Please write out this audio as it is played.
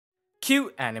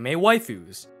Cute anime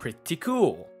waifus. Pretty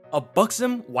cool. A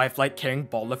buxom, wife-like caring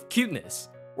ball of cuteness.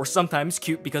 Or sometimes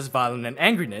cute because violent and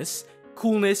angriness,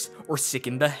 coolness, or sick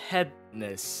in the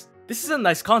headness. This is a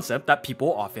nice concept that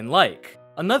people often like.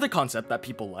 Another concept that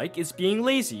people like is being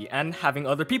lazy and having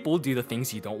other people do the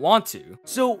things you don't want to.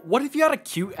 So what if you had a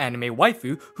cute anime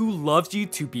waifu who loves you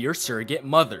to be your surrogate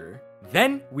mother?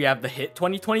 Then we have the hit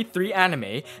 2023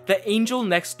 anime, The Angel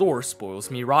Next Door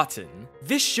Spoils Me Rotten.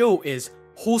 This show is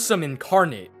wholesome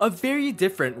incarnate, a very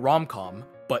different rom-com,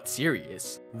 but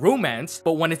serious. Romance,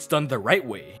 but when it's done the right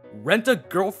way. Rent a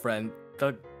Girlfriend,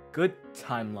 the good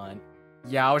timeline.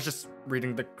 Yeah, I was just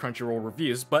reading the Crunchyroll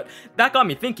reviews, but that got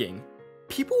me thinking.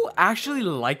 People actually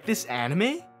like this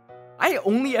anime? I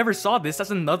only ever saw this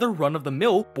as another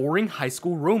run-of-the-mill boring high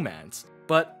school romance.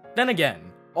 But then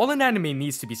again, all an anime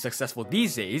needs to be successful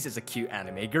these days is a cute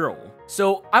anime girl.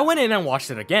 So I went in and watched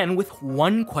it again with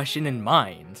one question in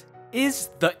mind. Is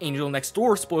The Angel Next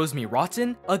Door Spoils Me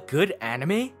Rotten a good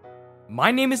anime?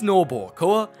 My name is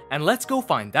NoahBoahCoah, and let's go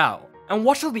find out. And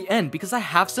watch till the end because I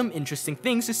have some interesting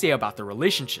things to say about the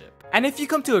relationship. And if you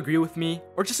come to agree with me,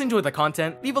 or just enjoy the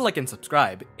content, leave a like and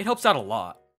subscribe, it helps out a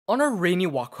lot. On a rainy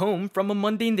walk home from a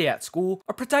mundane day at school,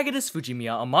 our protagonist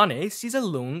Fujimiya Amane sees a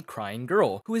lone crying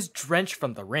girl who is drenched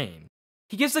from the rain.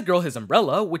 He gives the girl his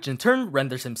umbrella, which in turn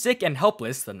renders him sick and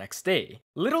helpless the next day.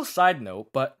 Little side note,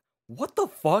 but what the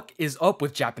fuck is up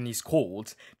with Japanese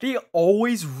colds? They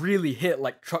always really hit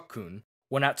like Truck-kun.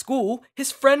 When at school,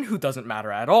 his friend who doesn't matter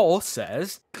at all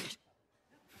says,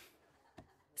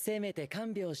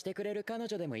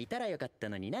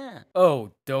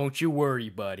 "Oh, don't you worry,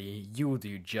 buddy, you'll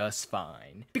do just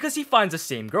fine." Because he finds the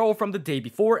same girl from the day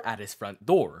before at his front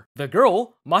door. The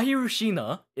girl, Mahiru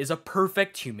Shina, is a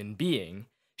perfect human being.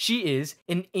 She is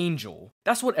an angel.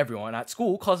 That's what everyone at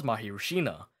school calls Mahiru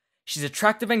Shina. She's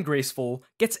attractive and graceful,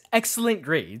 gets excellent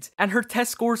grades, and her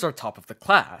test scores are top of the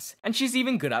class, and she's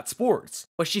even good at sports.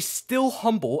 But she's still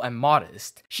humble and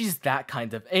modest. She's that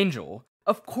kind of angel.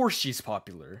 Of course she's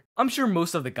popular. I'm sure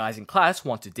most of the guys in class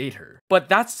want to date her. But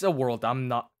that's a world I'm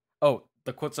not— Oh,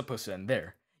 the quote's supposed to end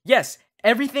there. Yes,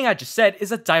 everything I just said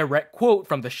is a direct quote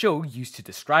from the show used to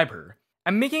describe her.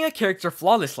 And making a character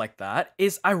flawless like that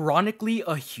is ironically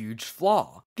a huge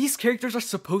flaw. These characters are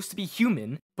supposed to be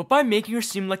human, but by making her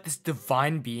seem like this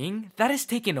divine being, that is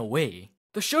taken away.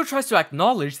 The show tries to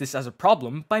acknowledge this as a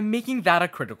problem by making that a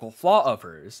critical flaw of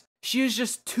hers. She is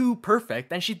just too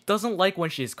perfect and she doesn't like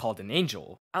when she is called an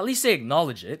angel. At least they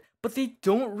acknowledge it, but they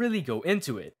don't really go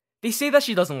into it. They say that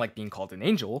she doesn't like being called an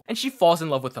angel, and she falls in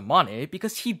love with Amane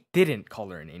because he didn't call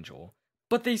her an angel.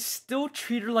 But they still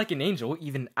treat her like an angel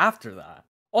even after that.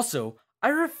 Also, I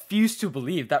refuse to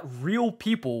believe that real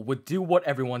people would do what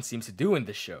everyone seems to do in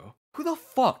this show. Who the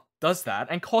fuck does that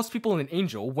and calls people an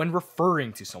angel when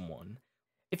referring to someone?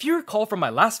 If you recall from my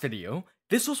last video,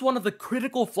 this was one of the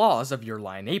critical flaws of Your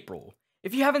Lie in April.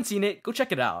 If you haven't seen it, go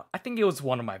check it out. I think it was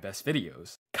one of my best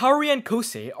videos. Kaori and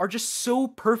Kosei are just so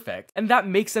perfect, and that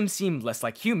makes them seem less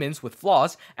like humans with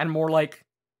flaws and more like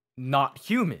not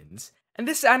humans. And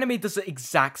this anime does the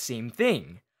exact same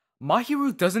thing.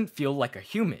 Mahiru doesn't feel like a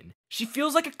human. She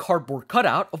feels like a cardboard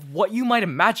cutout of what you might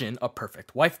imagine a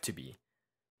perfect wife to be.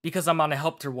 Because Amane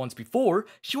helped her once before,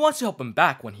 she wants to help him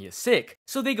back when he is sick,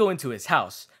 so they go into his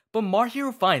house, but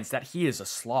Mahiru finds that he is a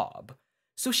slob.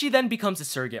 So she then becomes a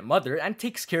surrogate mother and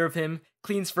takes care of him,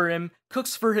 cleans for him,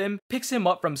 cooks for him, picks him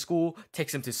up from school,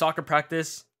 takes him to soccer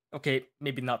practice. Okay,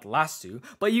 maybe not the last two,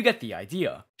 but you get the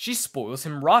idea. She spoils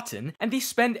him rotten, and they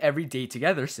spend every day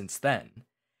together since then.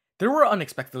 There were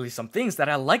unexpectedly some things that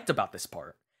I liked about this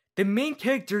part. The main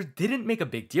character didn't make a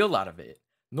big deal out of it.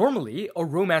 Normally, a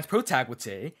romance protag would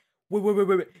say,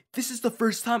 wait, this is the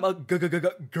first time a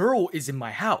girl is in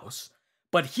my house.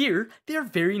 But here, they are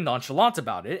very nonchalant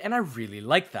about it, and I really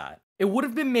like that. It would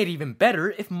have been made even better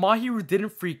if Mahiru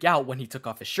didn't freak out when he took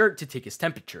off his shirt to take his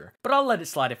temperature, but I'll let it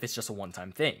slide if it's just a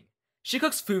one-time thing. She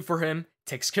cooks food for him,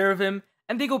 takes care of him,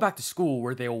 and they go back to school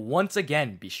where they will once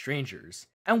again be strangers.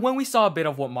 And when we saw a bit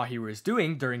of what Mahiru is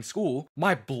doing during school,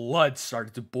 my blood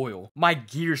started to boil, my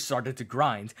gears started to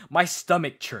grind, my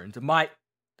stomach churned, I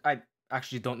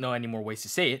actually don't know any more ways to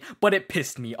say it, but it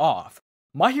pissed me off.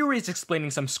 Mahiru is explaining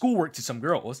some schoolwork to some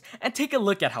girls, and take a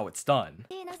look at how it's done.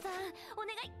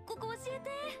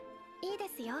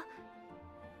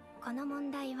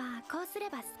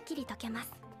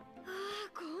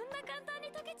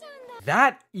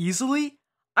 That easily?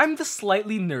 I'm the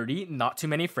slightly nerdy, not too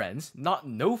many friends, not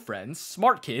no friends,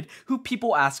 smart kid who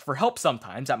people ask for help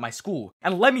sometimes at my school.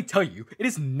 And let me tell you, it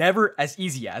is never as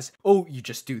easy as, oh, you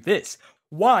just do this.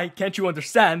 Why can't you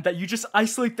understand that you just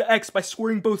isolate the x by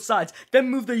squaring both sides, then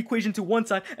move the equation to one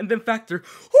side, and then factor?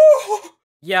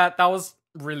 Yeah, that was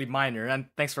really minor, and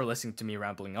thanks for listening to me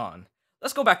rambling on.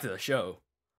 Let's go back to the show.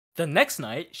 The next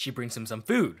night, she brings him some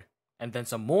food, and then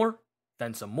some more,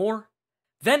 then some more.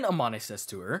 Then Amane says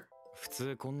to her, 普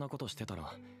通こんなことしてた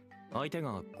ら相手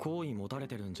が好意持たれ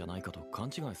てるんじゃないかと勘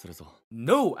違いするぞ。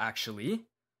 No, actually.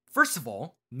 First of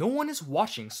all, no one is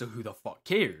watching, so who the fuck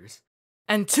cares?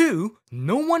 And two,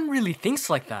 no one really thinks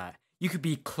like that. You could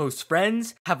be close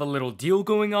friends, have a little deal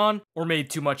going on, or made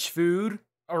too much food,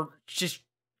 or just,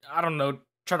 I don't know,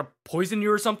 try to poison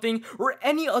you or something, or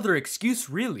any other excuse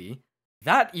really.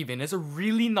 That even is a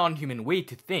really non-human way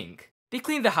to think. They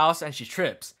clean the house and she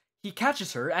trips. He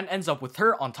catches her and ends up with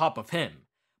her on top of him.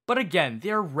 But again,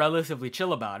 they are relatively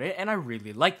chill about it and I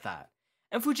really like that.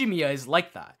 And Fujimiya is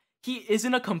like that. He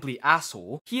isn't a complete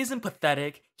asshole, he isn't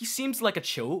pathetic, he seems like a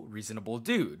chill, reasonable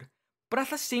dude. But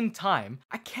at the same time,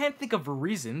 I can't think of a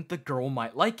reason the girl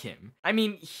might like him. I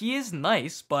mean, he is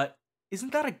nice, but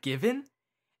isn't that a given?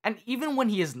 And even when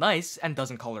he is nice and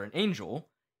doesn't call her an angel,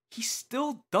 he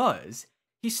still does.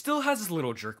 He still has his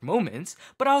little jerk moments,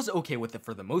 but I was okay with it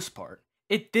for the most part.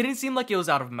 It didn't seem like it was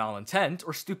out of malintent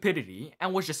or stupidity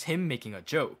and was just him making a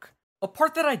joke. A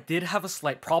part that I did have a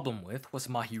slight problem with was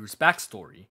Mahiru's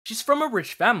backstory. She's from a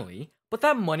rich family, but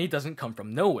that money doesn't come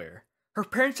from nowhere. Her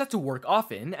parents had to work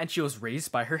often and she was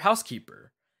raised by her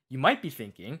housekeeper. You might be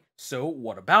thinking, so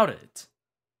what about it?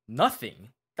 Nothing.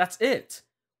 That's it.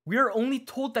 We are only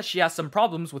told that she has some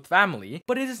problems with family,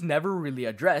 but it is never really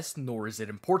addressed nor is it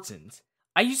important.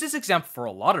 I use this example for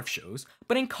a lot of shows,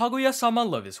 but in Kaguya-sama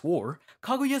Love is War,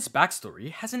 Kaguya's backstory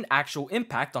has an actual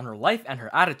impact on her life and her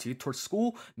attitude towards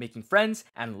school, making friends,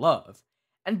 and love.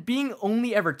 And being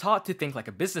only ever taught to think like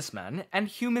a businessman and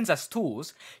humans as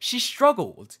tools, she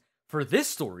struggled. For this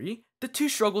story, the two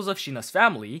struggles of Shina's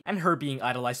family and her being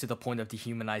idolized to the point of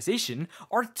dehumanization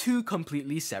are two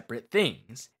completely separate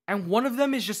things. And one of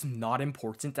them is just not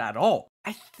important at all.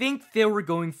 I think they were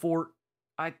going for...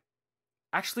 I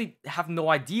actually have no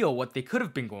idea what they could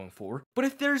have been going for, but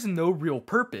if there's no real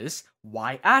purpose,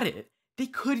 why add it? They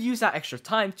could use that extra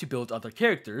time to build other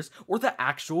characters or the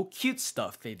actual cute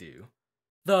stuff they do.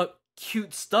 The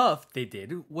cute stuff they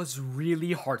did was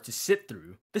really hard to sit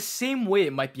through. The same way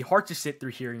it might be hard to sit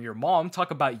through hearing your mom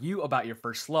talk about you about your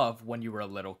first love when you were a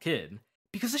little kid.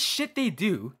 Because the shit they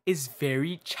do is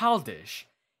very childish.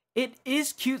 It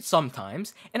is cute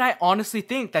sometimes, and I honestly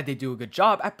think that they do a good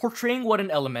job at portraying what an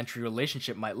elementary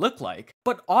relationship might look like,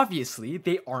 but obviously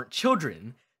they aren't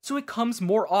children, so it comes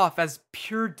more off as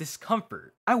pure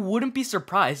discomfort. I wouldn't be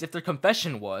surprised if their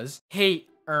confession was, hey,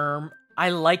 I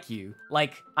like you.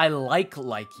 I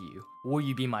like you. Will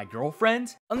you be my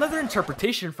girlfriend? Another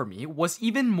interpretation for me was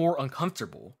even more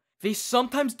uncomfortable. They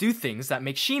sometimes do things that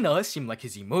make Shina seem like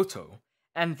his Imoto,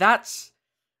 and that's...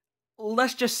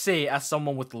 let's just say, as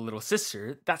someone with a little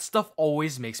sister, that stuff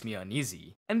always makes me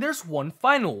uneasy. And there's one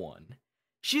final one.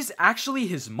 She's actually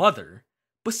his mother.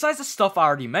 Besides the stuff I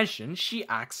already mentioned, she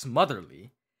acts motherly.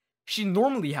 She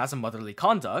normally has a motherly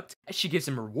conduct, and she gives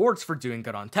him rewards for doing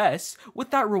good on tests,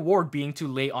 with that reward being to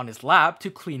lay on his lap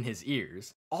to clean his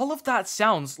ears. All of that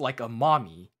sounds like a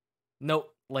mommy. No,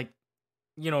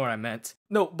 you know what I meant.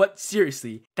 No, but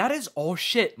seriously, that is all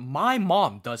shit my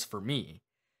mom does for me.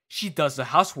 She does the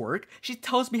housework, she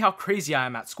tells me how crazy I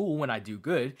am at school when I do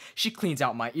good, she cleans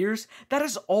out my ears. That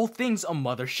is all things a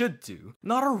mother should do,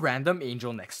 not a random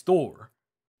angel next door.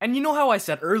 And you know how I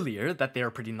said earlier that they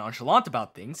are pretty nonchalant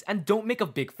about things and don't make a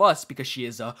big fuss because she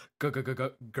is a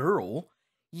girl?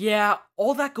 Yeah,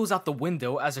 all that goes out the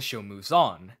window as the show moves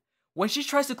on. When she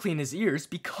tries to clean his ears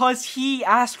because he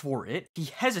asked for it, he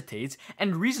hesitates,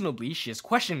 and reasonably she is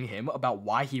questioning him about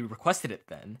why he requested it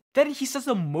then. Then he says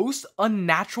the most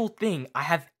unnatural thing I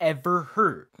have ever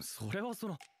heard.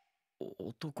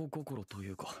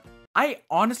 I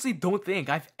honestly don't think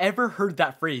I've ever heard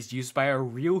that phrase used by a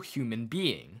real human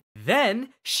being. Then,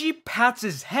 she pats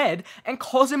his head and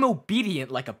calls him obedient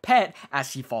like a pet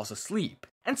as he falls asleep.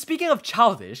 And speaking of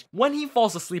childish, when he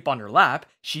falls asleep on her lap,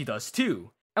 she does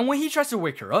too. And when he tries to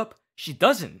wake her up, she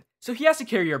doesn't, so he has to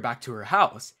carry her back to her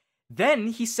house. Then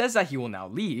he says that he will now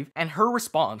leave, and her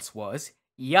response was,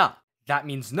 yeah, that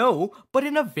means no, but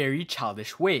in a very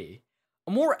childish way.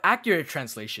 A more accurate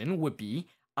translation would be,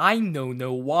 I know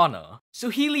no wanna. So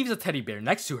he leaves a teddy bear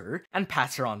next to her and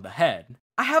pats her on the head.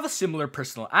 I have a similar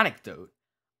personal anecdote.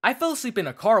 I fell asleep in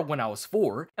a car when I was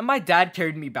 4, and my dad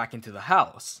carried me back into the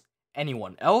house.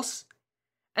 Anyone else?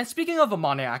 And speaking of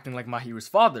Amane acting like Mahiru's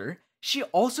father, she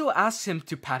also asks him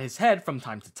to pat his head from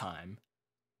time to time.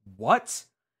 What?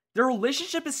 their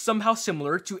relationship is somehow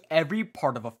similar to every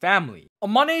part of a family.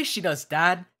 Amane is Shina's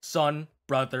dad, son,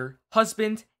 brother,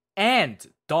 husband, and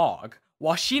dog,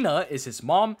 while Shina is his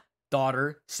mom,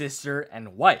 daughter, sister,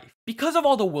 and wife. Because of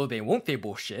all the will they won't they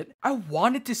bullshit, I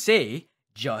wanted to say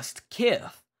just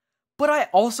kith. But I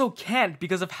also can't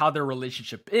because of how their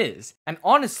relationship is, and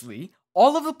honestly,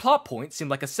 all of the plot points seem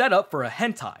like a setup for a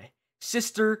hentai.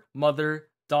 Sister, mother,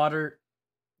 daughter,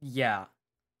 yeah.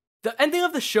 The ending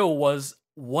of the show was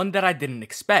one that I didn't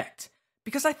expect,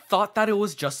 because I thought that it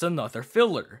was just another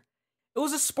filler. It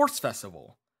was a sports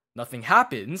festival. Nothing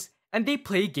happens, and they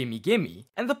play Gimme Gimme,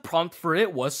 and the prompt for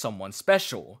it was someone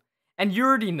special. And you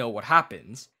already know what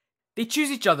happens. They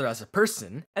choose each other as a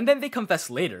person, and then they confess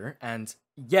later, and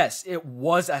yes, it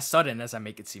was as sudden as I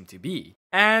make it seem to be.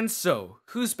 And so,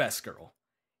 who's best girl?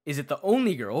 Is it the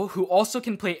only girl who also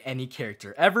can play any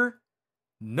character ever?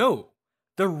 No.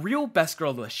 The real best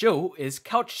girl of the show is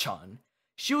Couch-chan.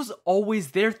 She was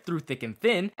always there through thick and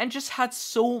thin, and just had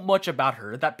so much about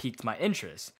her that piqued my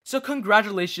interest. So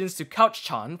congratulations to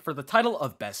Couch-chan for the title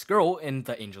of Best Girl in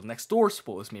The Angel Next Door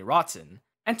Spoils Me Rotten.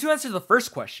 And to answer the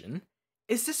first question,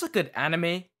 is this a good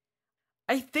anime?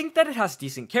 I think that it has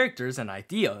decent characters and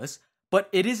ideas, but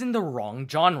it is in the wrong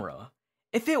genre.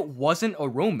 If it wasn't a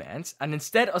romance, and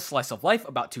instead a slice of life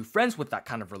about two friends with that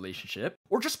kind of relationship,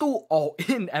 or just go all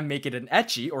in and make it an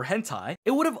ecchi or hentai,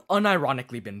 it would have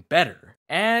unironically been better.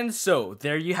 And so,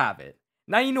 there you have it.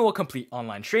 Now you know a complete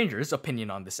online stranger's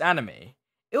opinion on this anime.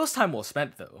 It was time well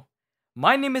spent though.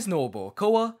 My name is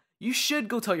NoahBoahCoah. You should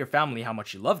go tell your family how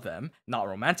much you love them, not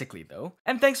romantically though,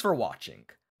 and thanks for watching.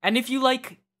 And if you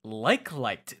liked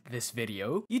this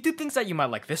video, you do things that you might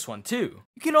like this one too.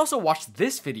 You can also watch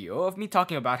this video of me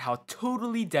talking about how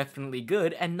totally definitely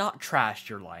good and not trash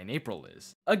your lie in April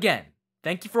is. Again,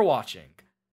 thank you for watching.